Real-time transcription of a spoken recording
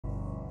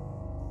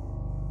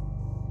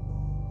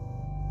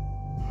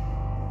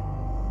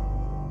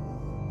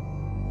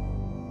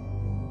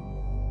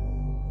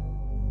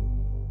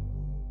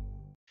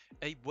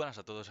Hey, buenas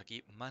a todos,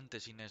 aquí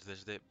Mantesines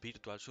desde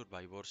Virtual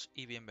Survivors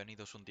y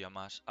bienvenidos un día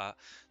más a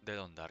The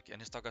Long Dark.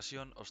 En esta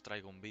ocasión os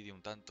traigo un vídeo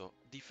un tanto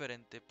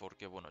diferente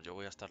porque, bueno, yo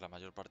voy a estar la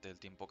mayor parte del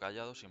tiempo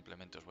callado,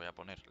 simplemente os voy a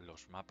poner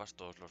los mapas,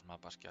 todos los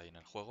mapas que hay en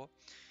el juego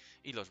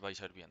y los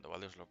vais a ir viendo,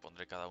 ¿vale? Os lo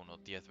pondré cada uno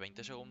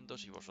 10-20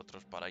 segundos y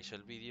vosotros paráis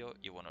el vídeo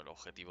y, bueno, el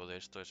objetivo de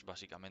esto es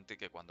básicamente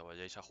que cuando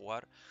vayáis a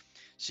jugar,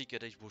 si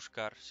queréis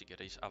buscar, si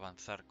queréis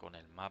avanzar con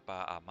el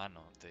mapa a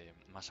mano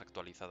más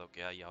actualizado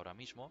que hay ahora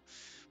mismo,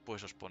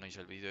 pues os ponéis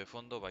el vídeo de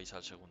fondo, vais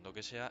al segundo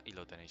que sea y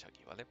lo tenéis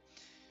aquí, ¿vale?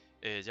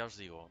 Ya os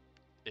digo,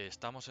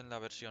 estamos en la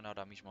versión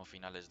ahora mismo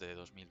finales de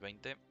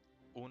 2020,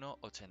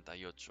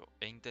 1.88.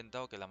 He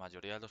intentado que la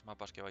mayoría de los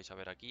mapas que vais a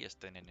ver aquí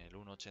estén en el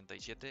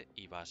 1.87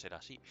 y va a ser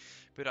así,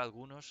 pero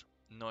algunos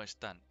no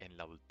están en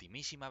la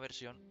ultimísima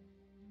versión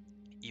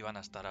y van a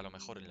estar a lo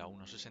mejor en la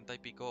 1.60 y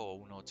pico o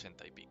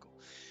 1.80 y pico.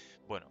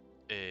 Bueno,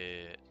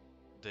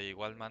 de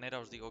igual manera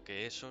os digo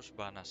que esos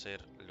van a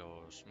ser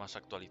los más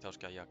actualizados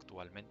que hay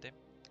actualmente,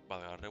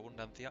 valga la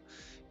redundancia,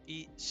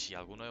 y si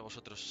alguno de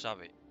vosotros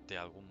sabe de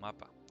algún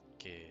mapa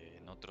que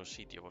en otro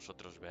sitio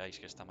vosotros veáis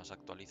que está más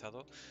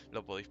actualizado,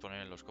 lo podéis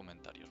poner en los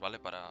comentarios, ¿vale?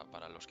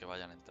 Para los que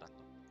vayan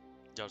entrando.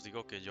 Ya os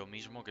digo que yo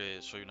mismo,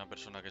 que soy una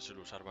persona que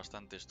suele usar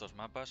bastante estos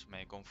mapas,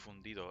 me he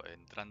confundido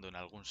entrando en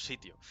algún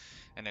sitio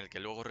en el que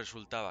luego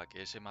resultaba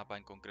que ese mapa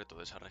en concreto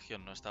de esa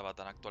región no estaba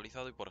tan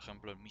actualizado y, por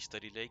ejemplo, en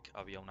Mystery Lake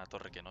había una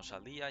torre que no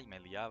salía y me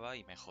liaba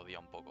y me jodía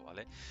un poco,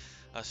 ¿vale?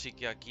 Así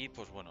que aquí,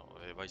 pues bueno,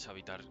 vais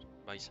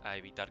a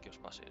evitar que os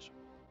pase eso.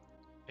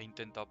 He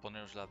intentado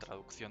poneros la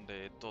traducción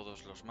de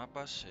todos los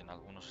mapas, en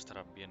algunos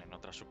estarán bien, en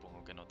otras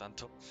supongo que no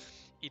tanto.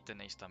 Y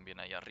tenéis también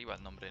ahí arriba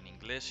el nombre en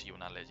inglés y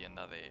una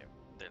leyenda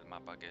del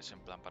mapa que es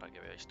en plan para que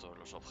veáis todos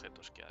los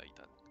objetos que hay y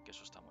tal, que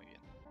eso está muy